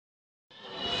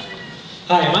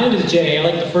Hi, my name is Jay. I'd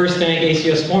like to first thank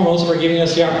ACS Formals for giving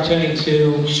us the opportunity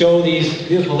to show these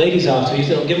beautiful ladies off. So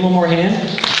give them one more hand.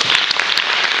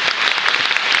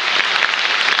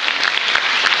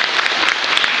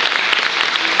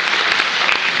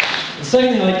 The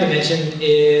second thing I'd like to mention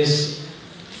is,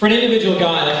 for an individual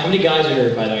guy, like how many guys are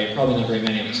here, by the way? Probably not very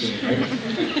many, I'm assuming, right?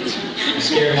 You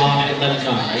scared them off and let them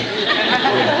come,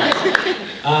 right?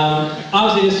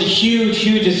 Obviously, this is a huge,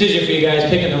 huge decision for you guys,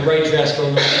 picking the right dress for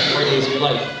the most important days of your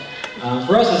life.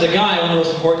 For us as a guy, one of the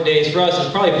most important days for us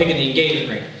is probably picking the engagement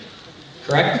ring.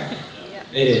 Correct? Yeah.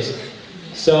 It is.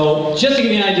 So, just to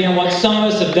give you an idea on what some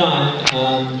of us have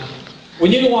done,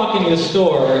 when you walk into the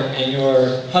store and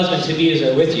your husband-to-be is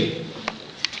there with you,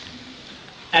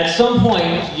 at some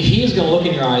point, he's going to look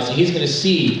in your eyes and he's going to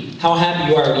see how happy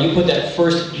you are when you put that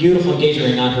first beautiful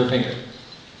engagement ring on her finger.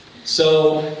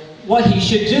 So, what he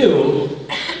should do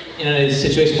in a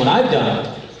situation, what I've done,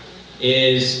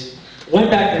 is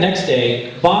went back the next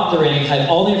day, bought the ring, had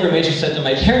all the information sent to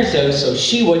my parents' house so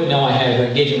she wouldn't know I had her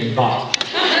engagement ring bought.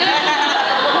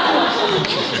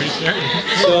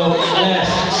 So,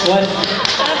 yes, what?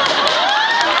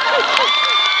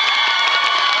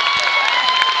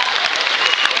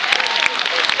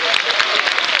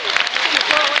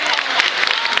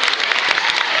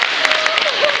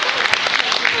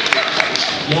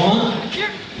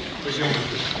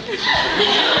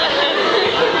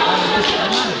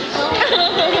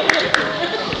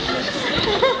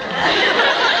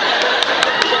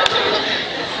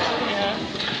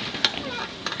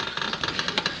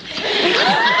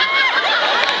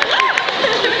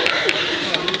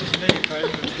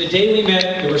 The day we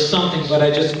met, there was something, but I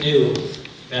just knew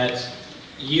that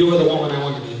you were the woman I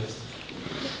wanted to be with.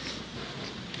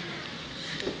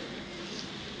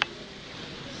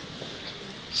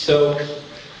 So,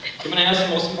 I'm going to ask the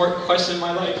most important question in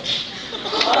my life.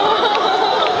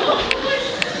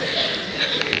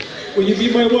 Will you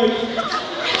be my wife?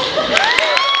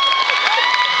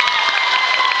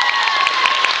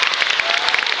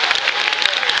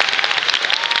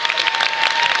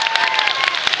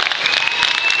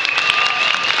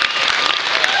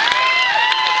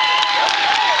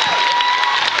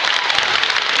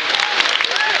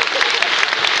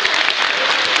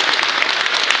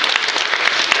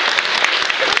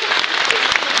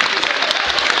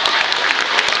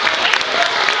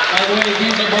 By the way,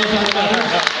 these are both on the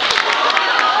letters.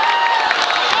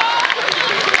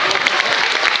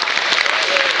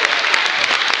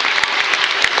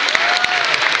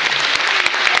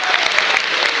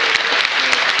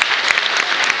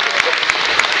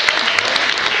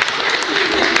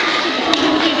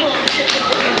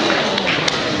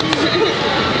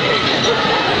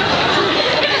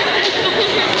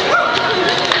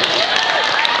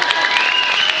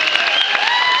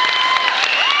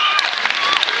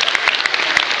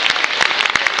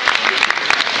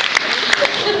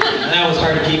 That was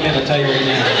hard to keep in, I'll tell you right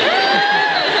now.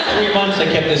 3 months I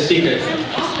kept this secret.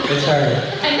 It's hard.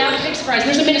 And now to big surprise,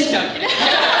 there's a Minnesota.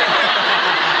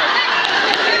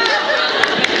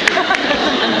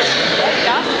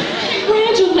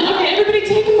 Okay, everybody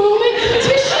take a moment.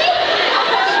 Tissue.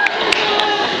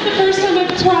 The first time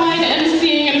I've tried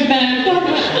emceeing an event.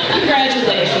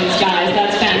 Congratulations, guys.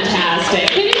 That's fantastic.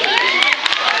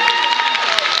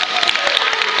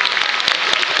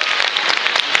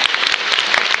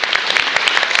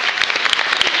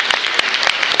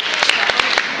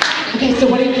 Okay, so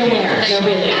what are you going to wear? No,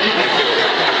 really.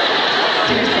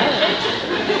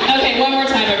 Okay, one more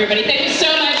time, everybody. Thank you so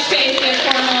much, ACS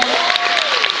Formals.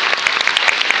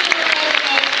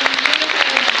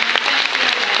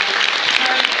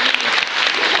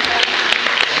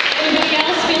 Anybody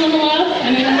else feeling the love? I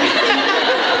mean,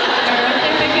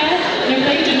 okay, big guy? No,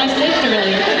 they did not lift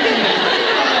earlier.